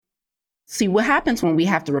See, what happens when we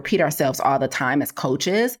have to repeat ourselves all the time as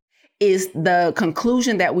coaches is the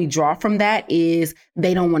conclusion that we draw from that is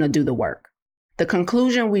they don't want to do the work. The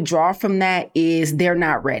conclusion we draw from that is they're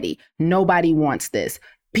not ready. Nobody wants this.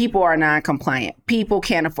 People are non-compliant. People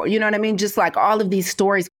can't afford, you know what I mean? Just like all of these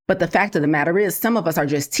stories. But the fact of the matter is some of us are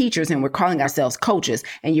just teachers and we're calling ourselves coaches,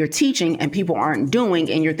 and you're teaching and people aren't doing,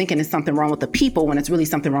 and you're thinking there's something wrong with the people when it's really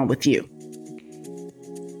something wrong with you.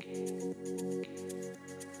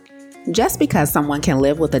 Just because someone can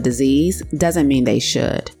live with a disease doesn't mean they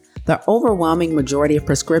should. The overwhelming majority of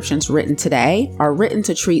prescriptions written today are written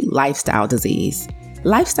to treat lifestyle disease.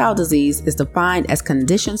 Lifestyle disease is defined as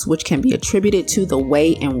conditions which can be attributed to the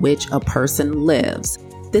way in which a person lives.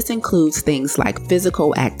 This includes things like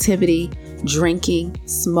physical activity, drinking,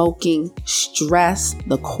 smoking, stress,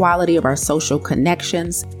 the quality of our social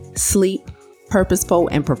connections, sleep, purposeful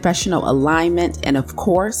and professional alignment, and of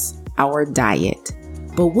course, our diet.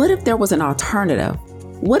 But what if there was an alternative?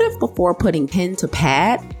 What if before putting pen to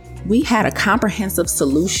pad, we had a comprehensive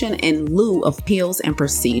solution in lieu of pills and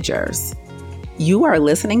procedures? You are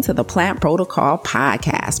listening to the Plant Protocol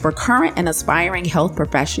podcast for current and aspiring health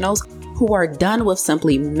professionals who are done with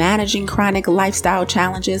simply managing chronic lifestyle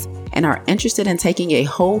challenges and are interested in taking a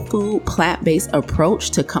whole food, plant-based approach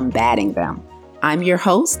to combating them. I'm your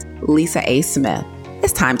host, Lisa A. Smith.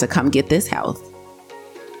 It's time to come get this health.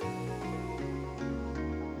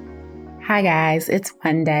 Hi guys, it's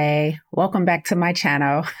Monday. Welcome back to my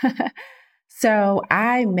channel. So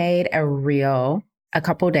I made a reel a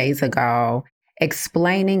couple days ago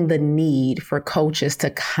explaining the need for coaches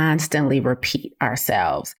to constantly repeat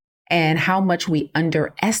ourselves and how much we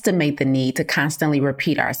underestimate the need to constantly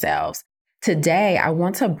repeat ourselves. Today, I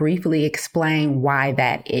want to briefly explain why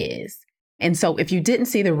that is. And so if you didn't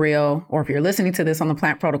see the reel, or if you're listening to this on the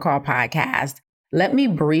Plant Protocol podcast, let me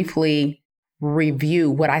briefly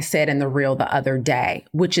review what I said in the reel the other day,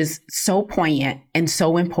 which is so poignant and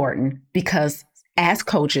so important because as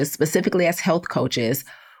coaches, specifically as health coaches,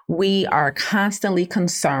 we are constantly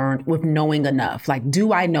concerned with knowing enough. Like,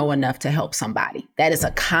 do I know enough to help somebody? That is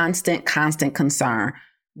a constant concern.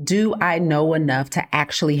 Do I know enough to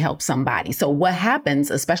actually help somebody? So what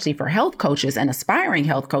happens, especially for health coaches and aspiring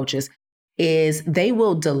health coaches, is they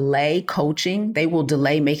will delay coaching. They will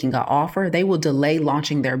delay making an offer. They will delay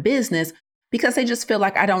launching their business because they just feel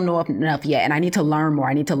like I don't know enough yet. And I need to learn more.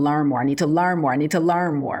 I need to learn more. I need to learn more. I need to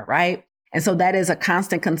learn more. Right. And so that is a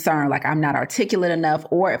constant concern. Like I'm not articulate enough,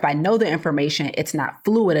 or if I know the information, it's not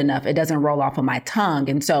fluid enough. It doesn't roll off of my tongue.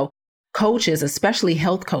 And so coaches, especially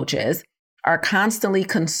health coaches, are constantly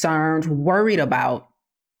concerned, worried about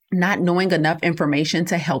not knowing enough information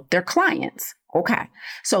to help their clients. Okay.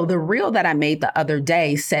 So the reel that I made the other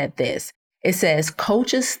day said this. It says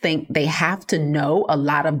coaches think they have to know a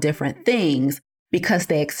lot of different things because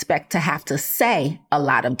they expect to have to say a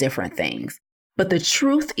lot of different things. But the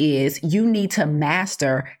truth is you need to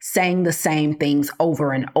master saying the same things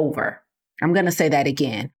over and over. I'm going to say that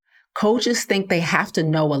again. Coaches think they have to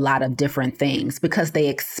know a lot of different things because they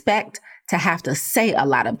expect to have to say a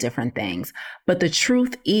lot of different things. But the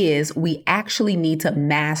truth is we actually need to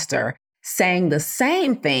master saying the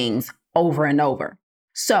same things over and over.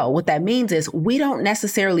 So what that means is we don't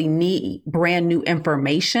necessarily need brand new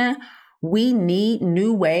information. We need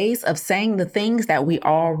new ways of saying the things that we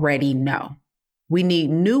already know. We need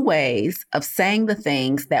new ways of saying the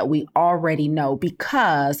things that we already know,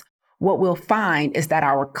 because what we'll find is that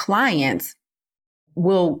our clients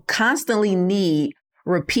will constantly need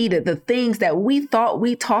repeated the things that we thought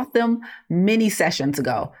we taught them many sessions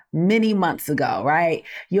ago, many months ago, right?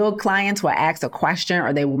 Your clients will ask a question,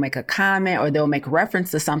 or they will make a comment, or they'll make reference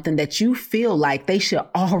to something that you feel like they should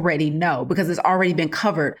already know because it's already been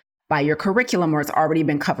covered by your curriculum, or it's already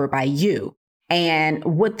been covered by you. And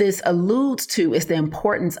what this alludes to is the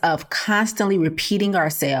importance of constantly repeating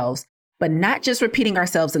ourselves, but not just repeating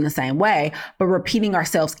ourselves in the same way, but repeating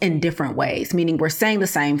ourselves in different ways, meaning we're saying the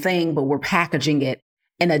same thing, but we're packaging it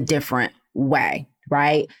in a different way,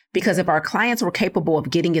 right? Because if our clients were capable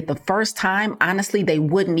of getting it the first time, honestly, they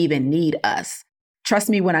wouldn't even need us. Trust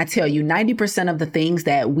me when I tell you, 90% of the things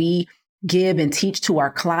that we give and teach to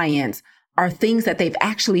our clients are things that they've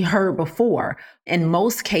actually heard before. In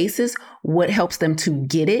most cases, what helps them to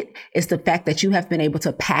get it is the fact that you have been able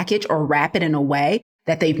to package or wrap it in a way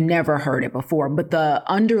that they've never heard it before. But the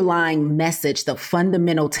underlying message, the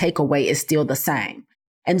fundamental takeaway is still the same.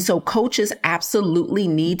 And so coaches absolutely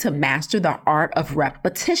need to master the art of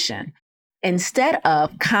repetition instead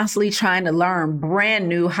of constantly trying to learn brand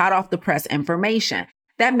new, hot off the press information.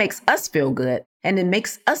 That makes us feel good and it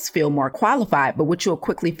makes us feel more qualified. But what you'll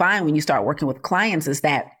quickly find when you start working with clients is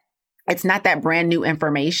that it's not that brand new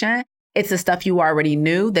information. It's the stuff you already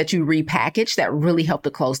knew that you repackaged that really helped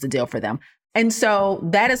to close the deal for them. And so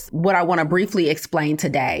that is what I want to briefly explain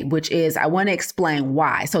today, which is I want to explain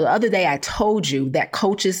why. So the other day I told you that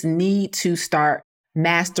coaches need to start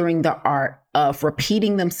mastering the art of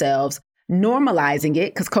repeating themselves, normalizing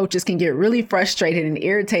it, because coaches can get really frustrated and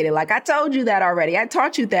irritated. Like, I told you that already. I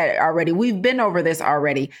taught you that already. We've been over this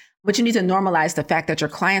already. But you need to normalize the fact that your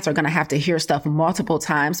clients are going to have to hear stuff multiple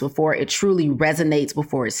times before it truly resonates,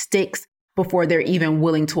 before it sticks, before they're even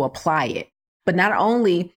willing to apply it. But not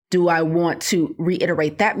only do I want to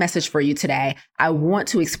reiterate that message for you today, I want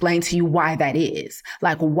to explain to you why that is.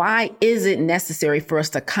 Like, why is it necessary for us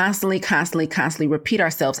to constantly repeat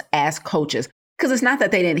ourselves as coaches? Because it's not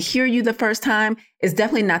that they didn't hear you the first time. It's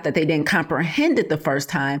definitely not that they didn't comprehend it the first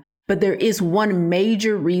time. But there is one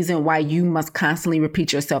major reason why you must constantly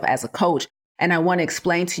repeat yourself as a coach. And I want to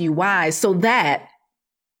explain to you why, so that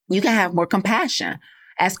you can have more compassion.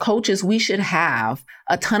 As coaches, we should have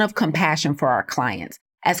a ton of compassion for our clients.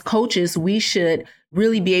 As coaches, we should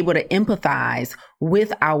really be able to empathize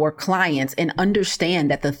with our clients and understand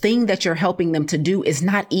that the thing that you're helping them to do is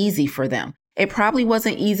not easy for them. It probably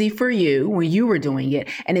wasn't easy for you when you were doing it,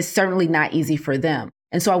 and it's certainly not easy for them.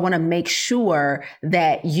 And so I want to make sure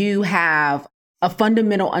that you have a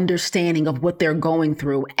fundamental understanding of what they're going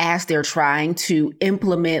through as they're trying to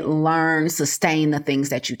implement, learn, sustain the things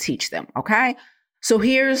that you teach them. Okay? So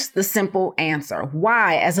here's the simple answer.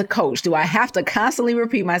 Why, as a coach, do I have to constantly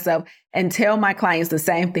repeat myself and tell my clients the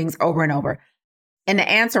same things over and over? And the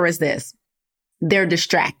answer is this: they're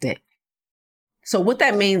distracted. So what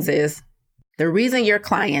that means is the reason your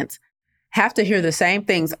clients have to hear the same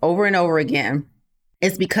things over and over again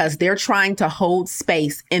is because they're trying to hold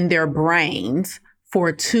space in their brains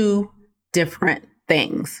for two different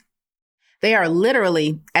things. They are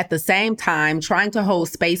literally at the same time trying to hold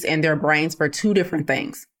space in their brains for two different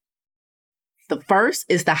things. The first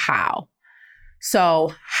is the how.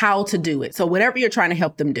 So how to do it. So whatever you're trying to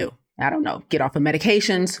help them do, I don't know, get off of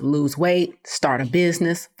medications, lose weight, start a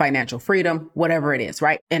business, financial freedom, whatever it is,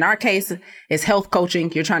 right? In our case, it's health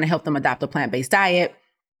coaching. You're trying to help them adopt a plant-based diet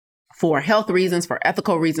for health reasons, for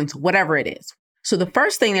ethical reasons, whatever it is. So the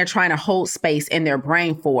first thing they're trying to hold space in their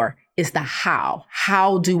brain for is the how.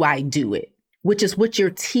 How do I do it? Which is what you're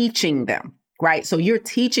teaching them, right? So you're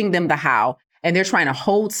teaching them the how, and they're trying to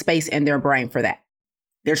hold space in their brain for that.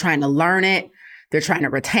 They're trying to learn it. They're trying to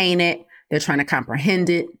retain it. They're trying to comprehend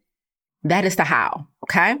it. That is the how,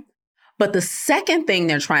 okay? But the second thing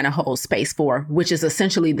they're trying to hold space for, which is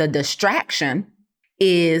essentially the distraction,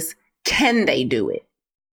 is can they do it?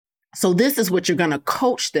 So this is what you're going to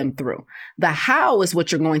coach them through. The how is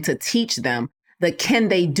what you're going to teach them. The can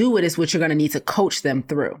they do it is what you're going to need to coach them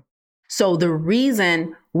through. So the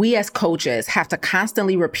reason we as coaches have to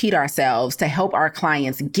constantly repeat ourselves to help our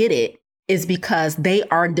clients get it is because they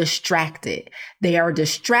are distracted. They are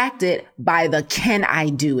distracted by the can I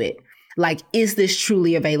do it? Like, is this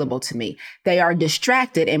truly available to me? They are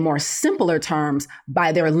distracted, in more simpler terms,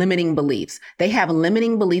 by their limiting beliefs. They have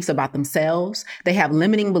limiting beliefs about themselves. They have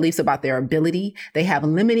limiting beliefs about their ability. They have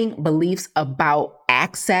limiting beliefs about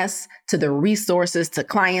access to the resources, to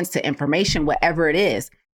clients, to information, whatever it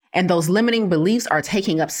is. And those limiting beliefs are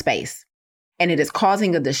taking up space, and it is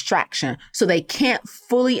causing a distraction. So they can't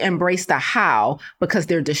fully embrace the how because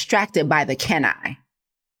they're distracted by the can I.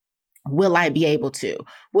 Will I be able to?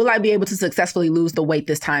 Will I be able to successfully lose the weight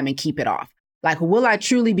this time and keep it off? Like, will I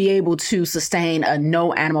truly be able to sustain a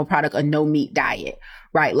no animal product, a no meat diet,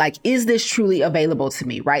 right? Like, is this truly available to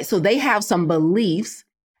me, right? So they have some beliefs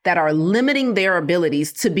that are limiting their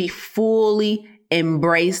abilities to be fully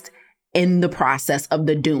embraced in the process of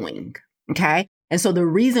the doing, okay? And so the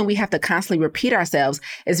reason we have to constantly repeat ourselves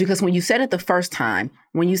is because when you said it the first time,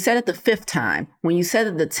 when you said it the fifth time, when you said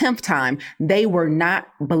it the 10th time, they were not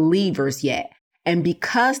believers yet. And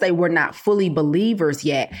because they were not fully believers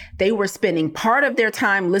yet, they were spending part of their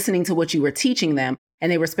time listening to what you were teaching them,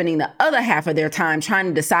 and they were spending the other half of their time trying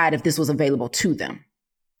to decide if this was available to them,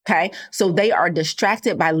 okay? So they are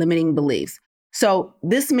distracted by limiting beliefs. So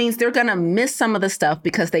this means they're going to miss some of the stuff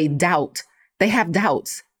because they doubt. They have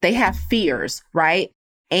doubts. They have fears, right?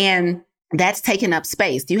 And that's taking up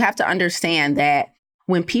space. You have to understand that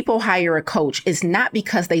when people hire a coach, it's not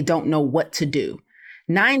because they don't know what to do.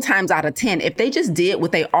 9 times out of 10, if they just did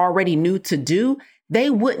what they already knew to do, they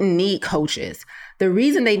wouldn't need coaches. The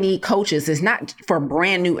reason they need coaches is not for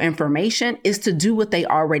brand new information, is to do what they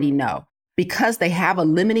already know, because they have a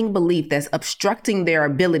limiting belief that's obstructing their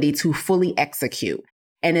ability to fully execute.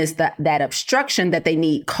 And it's that obstruction that they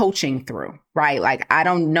need coaching through, right? Like, I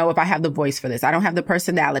don't know if I have the voice for this. I don't have the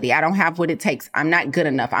personality. I don't have what it takes. I'm not good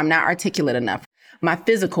enough. I'm not articulate enough. my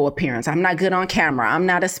physical appearance. I'm not good on camera. I'm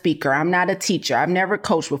not a speaker. I'm not a teacher. I've never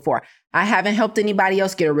coached before. I haven't helped anybody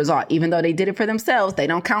else get a result. Even though they did it for themselves, they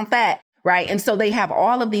don't count that, right? And so they have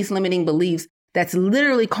all of these limiting beliefs that's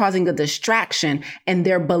literally causing a distraction in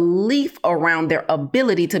their belief around their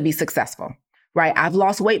ability to be successful, right? I've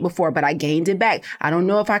lost weight before, but I gained it back. I don't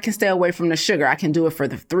know if I can stay away from the sugar. I can do it for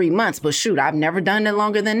the 3 months, but shoot, I've never done it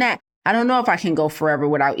longer than that. I don't know if I can go forever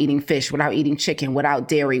without eating fish, without eating chicken, without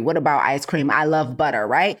dairy. What about ice cream? I love butter,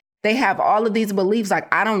 right? They have all of these beliefs.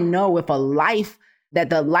 Like, I don't know if the life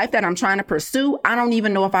that I'm trying to pursue, I don't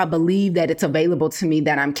even know if I believe that it's available to me,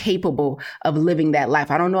 that I'm capable of living that life.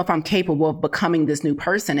 I don't know if I'm capable of becoming this new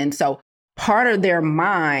person. And so part of their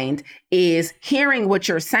mind is hearing what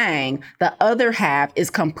you're saying. The other half is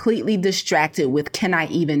completely distracted with, can I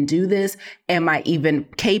even do this? Am I even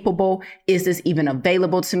capable? Is this even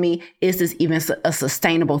available to me? Is this even a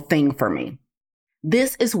sustainable thing for me?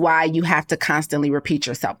 This is why you have to constantly repeat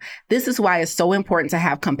yourself. This is why it's so important to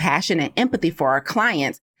have compassion and empathy for our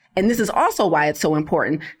clients. And this is also why it's so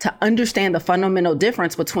important to understand the fundamental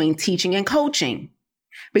difference between teaching and coaching.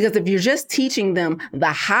 Because if you're just teaching them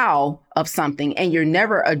the how of something and you're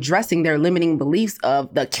never addressing their limiting beliefs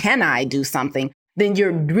of the can I do something, then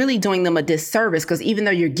you're really doing them a disservice, because even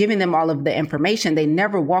though you're giving them all of the information, they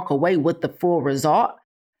never walk away with the full result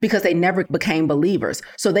because they never became believers.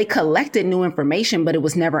 So they collected new information, but it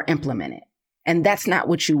was never implemented. And that's not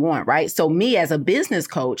what you want, right? So me as a business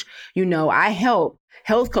coach, I help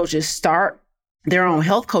health coaches start their own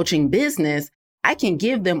health coaching business. I can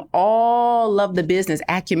give them all of the business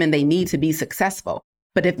acumen they need to be successful.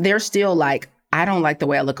 But if they're still like, I don't like the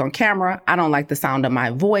way I look on camera, I don't like the sound of my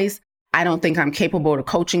voice, I don't think I'm capable of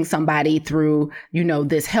coaching somebody through,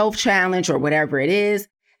 this health challenge or whatever it is,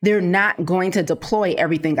 they're not going to deploy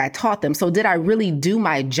everything I taught them. So did I really do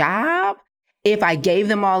my job if I gave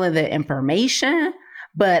them all of the information,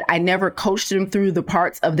 but I never coached them through the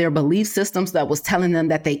parts of their belief systems that was telling them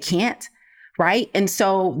that they can't? Right? And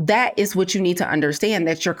so that is what you need to understand,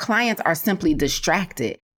 that your clients are simply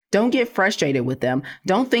distracted. Don't get frustrated with them.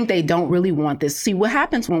 Don't think they don't really want this. See, what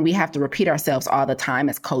happens when we have to repeat ourselves all the time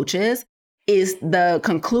as coaches is the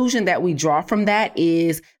conclusion that we draw from that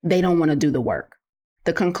is they don't want to do the work.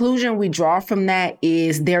 The conclusion we draw from that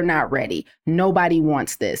is they're not ready. Nobody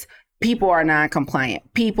wants this. People are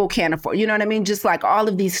non-compliant. People can't afford, you know what I mean? Just like all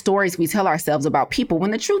of these stories we tell ourselves about people,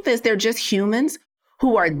 when the truth is they're just humans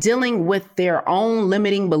who are dealing with their own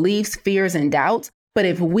limiting beliefs, fears, and doubts. But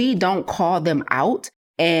if we don't call them out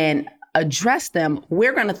and address them,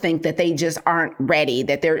 we're going to think that they just aren't ready,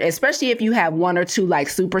 that they're, especially if you have one or two like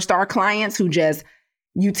superstar clients who just,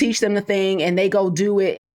 you teach them the thing and they go do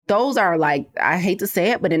it. Those are like, I hate to say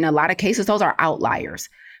it, but in a lot of cases, those are outliers.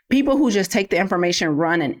 People who just take the information,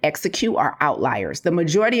 run, and execute are outliers. The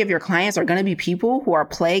majority of your clients are going to be people who are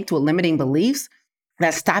plagued with limiting beliefs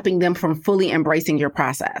that's stopping them from fully embracing your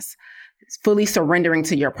process, fully surrendering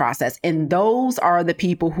to your process. And those are the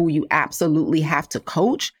people who you absolutely have to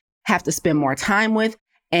coach, have to spend more time with,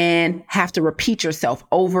 and have to repeat yourself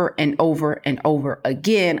over and over and over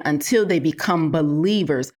again until they become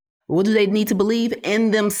believers. What do they need to believe?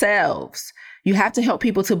 In themselves. You have to help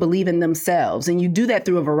people to believe in themselves. And you do that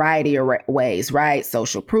through a variety of ways, right?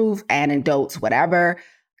 Social proof, anecdotes, whatever,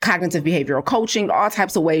 cognitive behavioral coaching, all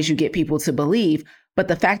types of ways you get people to believe. But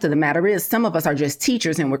the fact of the matter is, some of us are just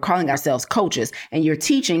teachers and we're calling ourselves coaches, and you're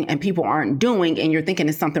teaching and people aren't doing, and you're thinking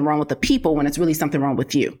there's something wrong with the people when it's really something wrong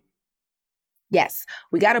with you. Yes,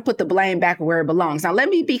 we got to put the blame back where it belongs. Now, let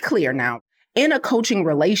me be clear now. In a coaching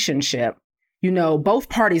relationship, both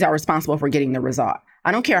parties are responsible for getting the result.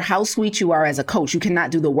 I don't care how sweet you are as a coach, you cannot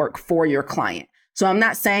do the work for your client. So I'm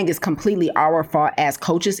not saying it's completely our fault as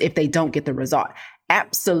coaches if they don't get the result.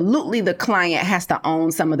 Absolutely, the client has to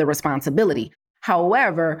own some of the responsibility.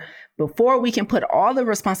 However, before we can put all the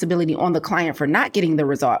responsibility on the client for not getting the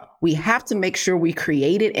result, we have to make sure we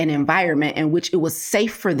created an environment in which it was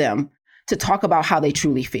safe for them to talk about how they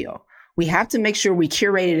truly feel. We have to make sure we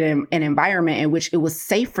curated an environment in which it was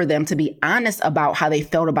safe for them to be honest about how they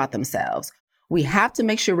felt about themselves. We have to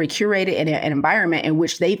make sure we curated an environment in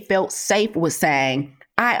which they felt safe with saying,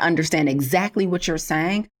 I understand exactly what you're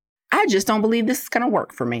saying. I just don't believe this is going to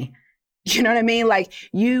work for me. You know what I mean? Like,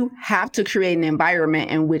 you have to create an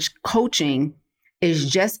environment in which coaching is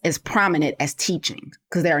just as prominent as teaching,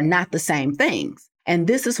 because they are not the same things. And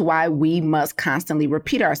this is why we must constantly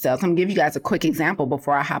repeat ourselves. I'm going to give you guys a quick example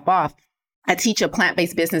before I hop off. I teach a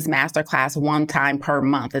plant-based business masterclass one time per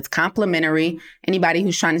month. It's complimentary. Anybody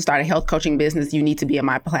who's trying to start a health coaching business, you need to be in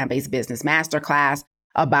my plant-based business masterclass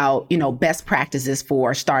about, best practices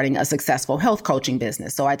for starting a successful health coaching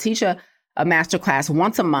business. So I teach a masterclass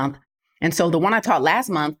once a month. And so the one I taught last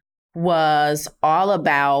month was all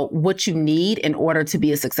about what you need in order to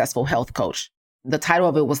be a successful health coach. The title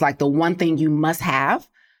of it was like the one thing you must have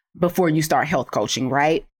before you start health coaching,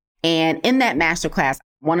 right? And in that masterclass,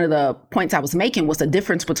 one of the points I was making was the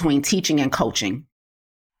difference between teaching and coaching.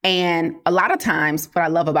 And a lot of times, what I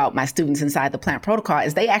love about my students inside the Plant Protocol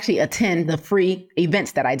is they actually attend the free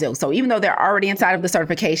events that I do. So even though they're already inside of the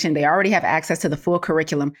certification, they already have access to the full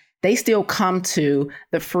curriculum, they still come to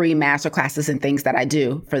the free masterclasses and things that I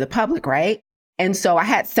do for the public, right? And so I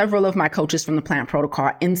had several of my coaches from the Plant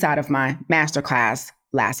Protocol inside of my masterclass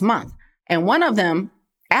last month. And one of them,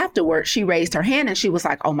 afterward, she raised her hand and she was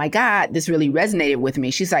like, oh my God, this really resonated with me.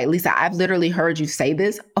 She's like, Lisa, I've literally heard you say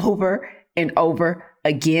this over and over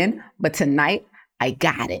again, but tonight I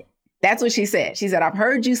got it. That's what she said. She said, I've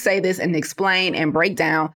heard you say this and explain and break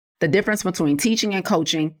down the difference between teaching and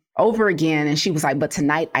coaching over again. And she was like, but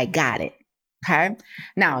tonight I got it. Okay.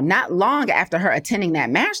 Now, not long after her attending that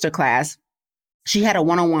masterclass, she had a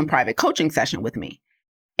one-on-one private coaching session with me.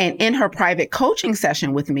 And in her private coaching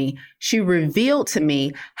session with me, she revealed to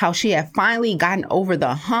me how she had finally gotten over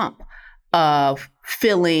the hump of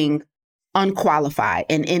feeling unqualified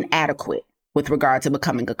and inadequate with regard to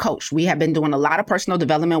becoming a coach. We have been doing a lot of personal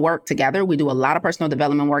development work together. We do a lot of personal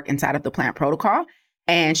development work inside of the Plant Protocol.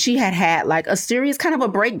 And she had like a serious kind of a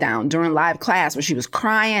breakdown during live class where she was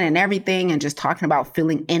crying and everything and just talking about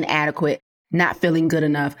feeling inadequate, not feeling good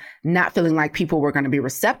enough, not feeling like people were going to be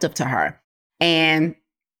receptive to her. And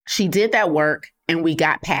she did that work and we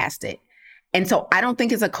got past it. And so I don't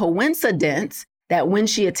think it's a coincidence that when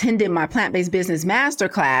she attended my plant-based business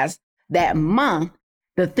masterclass that month,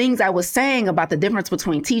 the things I was saying about the difference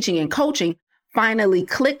between teaching and coaching finally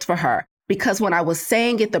clicked for her. Because when I was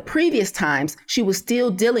saying it the previous times, she was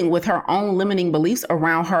still dealing with her own limiting beliefs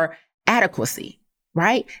around her adequacy,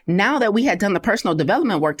 right? Now that we had done the personal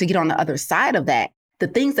development work to get on the other side of that, the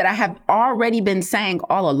things that I have already been saying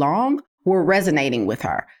all along were resonating with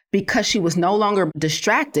her because she was no longer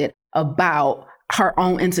distracted about her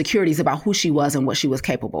own insecurities about who she was and what she was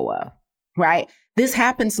capable of, right? This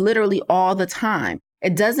happens literally all the time.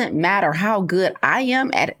 It doesn't matter how good I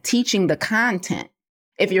am at teaching the content.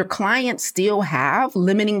 If your clients still have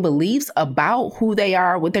limiting beliefs about who they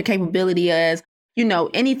are, what their capability is,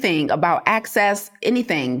 anything about access,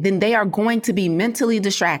 anything, then they are going to be mentally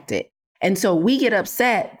distracted. And so we get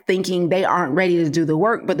upset thinking they aren't ready to do the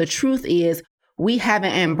work. But the truth is we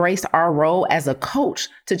haven't embraced our role as a coach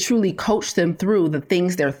to truly coach them through the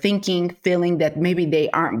things they're thinking, feeling that maybe they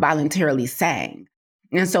aren't voluntarily saying.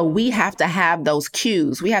 And so we have to have those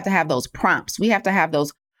cues. We have to have those prompts. We have to have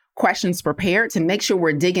those questions prepared to make sure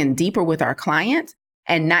we're digging deeper with our clients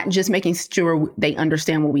and not just making sure they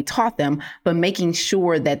understand what we taught them, but making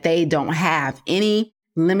sure that they don't have any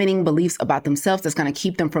limiting beliefs about themselves that's going to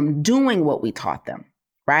keep them from doing what we taught them,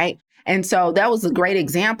 right? And so that was a great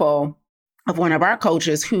example of one of our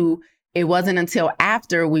coaches who it wasn't until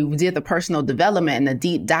after we did the personal development and the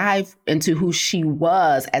deep dive into who she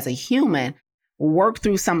was as a human, worked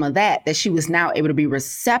through some of that she was now able to be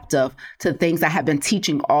receptive to things I have been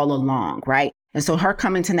teaching all along, right? And so her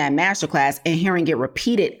coming to that masterclass and hearing it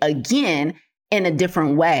repeated again in a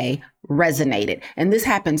different way resonated. And this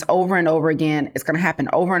happens over and over again. It's going to happen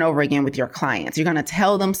over and over again with your clients. You're going to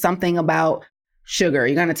tell them something about sugar.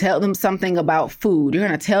 You're going to tell them something about food. You're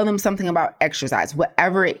going to tell them something about exercise,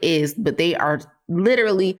 whatever it is, but they are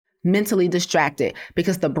literally mentally distracted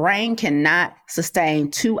because the brain cannot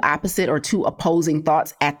sustain two opposite or two opposing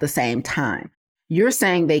thoughts at the same time. You're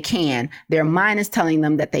saying they can, their mind is telling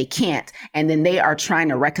them that they can't, and then they are trying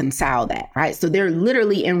to reconcile that, right? So they're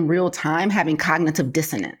literally in real time having cognitive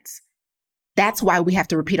dissonance. That's why we have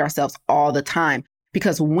to repeat ourselves all the time,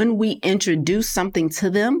 because when we introduce something to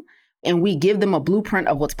them and we give them a blueprint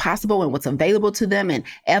of what's possible and what's available to them and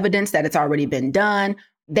evidence that it's already been done,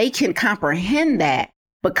 they can comprehend that.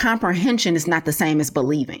 But comprehension is not the same as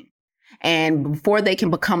believing. And before they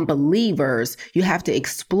can become believers, you have to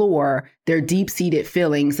explore their deep-seated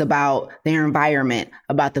feelings about their environment,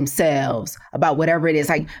 about themselves, about whatever it is.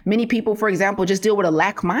 Like many people, for example, just deal with a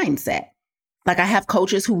lack mindset. Like I have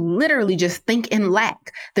coaches who literally just think in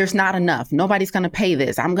lack. There's not enough. Nobody's going to pay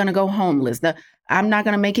this. I'm going to go homeless. I'm not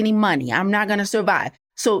going to make any money. I'm not going to survive.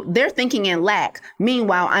 So they're thinking in lack.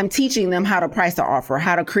 Meanwhile, I'm teaching them how to price an offer,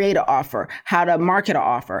 how to create an offer, how to market an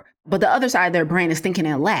offer. But the other side of their brain is thinking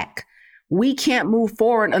in lack. We can't move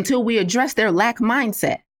forward until we address their lack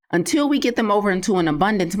mindset. Until we get them over into an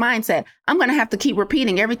abundance mindset, I'm going to have to keep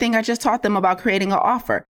repeating everything I just taught them about creating an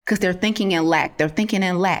offer because they're thinking in lack. They're thinking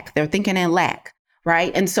in lack. They're thinking in lack,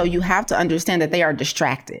 right? And so you have to understand that they are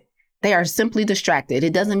distracted. They are simply distracted.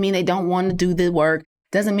 It doesn't mean they don't want to do the work.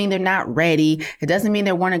 Doesn't mean they're not ready. It doesn't mean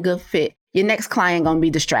they weren't a good fit. Your next client gonna be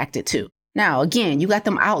distracted too. Now, again, you got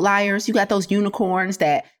them outliers. You got those unicorns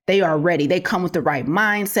that they are ready. They come with the right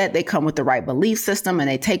mindset. They come with the right belief system, and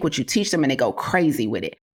they take what you teach them and they go crazy with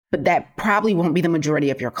it. But that probably won't be the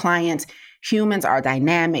majority of your clients. Humans are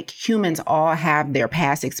dynamic. Humans all have their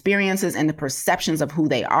past experiences and the perceptions of who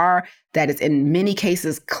they are that is in many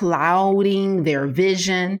cases clouding their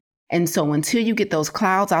vision. And so until you get those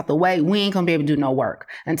clouds out the way, we ain't gonna be able to do no work.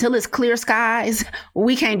 Until it's clear skies,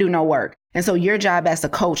 we can't do no work. And so your job as a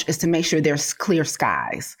coach is to make sure there's clear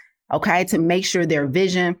skies, okay? To make sure their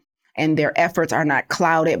vision and their efforts are not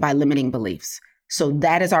clouded by limiting beliefs. So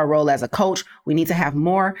that is our role as a coach. We need to have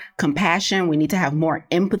more compassion. We need to have more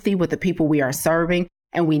empathy with the people we are serving.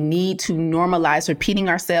 And we need to normalize repeating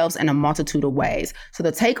ourselves in a multitude of ways. So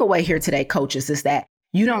the takeaway here today, coaches, is that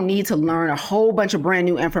you don't need to learn a whole bunch of brand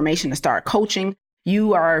new information to start coaching.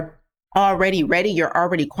 You are already ready. You're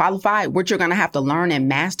already qualified. What you're going to have to learn and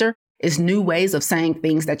master is new ways of saying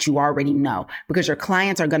things that you already know, because your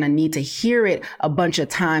clients are going to need to hear it a bunch of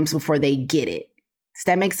times before they get it. Does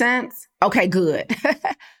that make sense? Okay, good.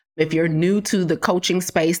 If you're new to the coaching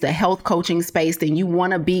space, the health coaching space, then you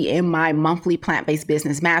want to be in my monthly plant-based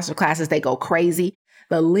business masterclasses. They go crazy.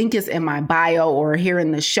 The link is in my bio or here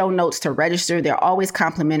in the show notes to register. They're always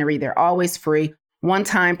complimentary. They're always free. One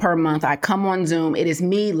time per month, I come on Zoom. It is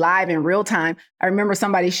me live in real time. I remember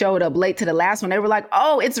somebody showed up late to the last one. They were like,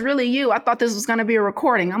 oh, it's really you. I thought this was going to be a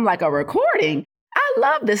recording. I'm like, a recording? I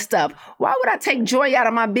love this stuff. Why would I take joy out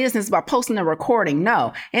of my business by posting a recording?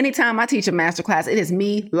 No. Anytime I teach a masterclass, it is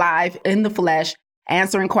me live in the flesh,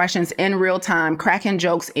 answering questions in real time, cracking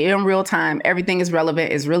jokes in real time. Everything is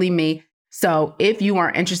relevant. It's really me. So if you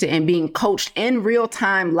are interested in being coached in real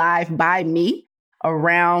time live by me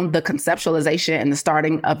around the conceptualization and the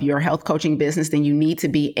starting of your health coaching business, then you need to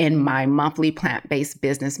be in my monthly plant-based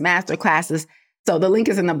business masterclasses. So the link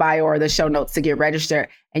is in the bio or the show notes to get registered,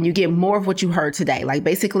 and you get more of what you heard today, like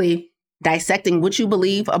basically dissecting what you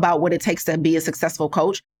believe about what it takes to be a successful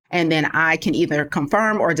coach. And then I can either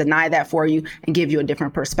confirm or deny that for you and give you a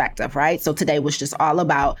different perspective, right? So today was just all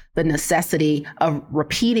about the necessity of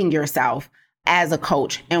repeating yourself as a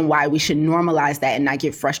coach and why we should normalize that and not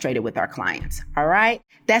get frustrated with our clients. All right.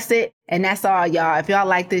 That's it. And that's all, y'all. If y'all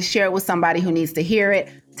like this, share it with somebody who needs to hear it.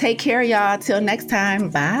 Take care, y'all. Till next time.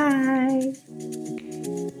 Bye.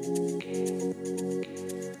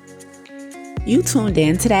 You tuned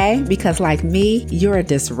in today because, like me, you're a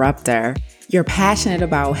disruptor. You're passionate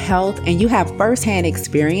about health and you have firsthand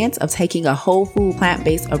experience of taking a whole food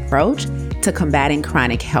plant-based approach to combating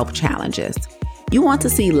chronic health challenges. You want to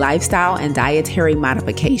see lifestyle and dietary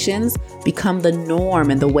modifications become the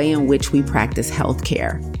norm in the way in which we practice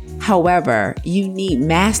healthcare. However, you need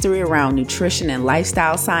mastery around nutrition and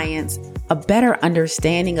lifestyle science, a better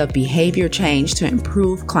understanding of behavior change to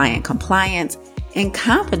improve client compliance, and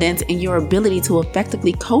confidence in your ability to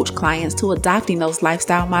effectively coach clients to adopting those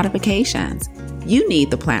lifestyle modifications. You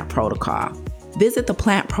need the Plant Protocol. Visit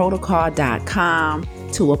theplantprotocol.com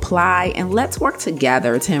to apply, and let's work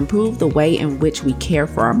together to improve the way in which we care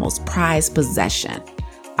for our most prized possession,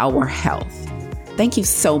 our health. Thank you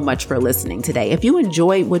so much for listening today. If you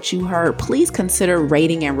enjoyed what you heard, please consider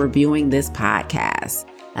rating and reviewing this podcast.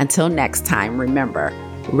 Until next time, remember,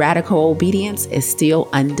 radical obedience is still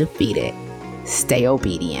undefeated. Stay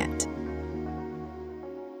obedient.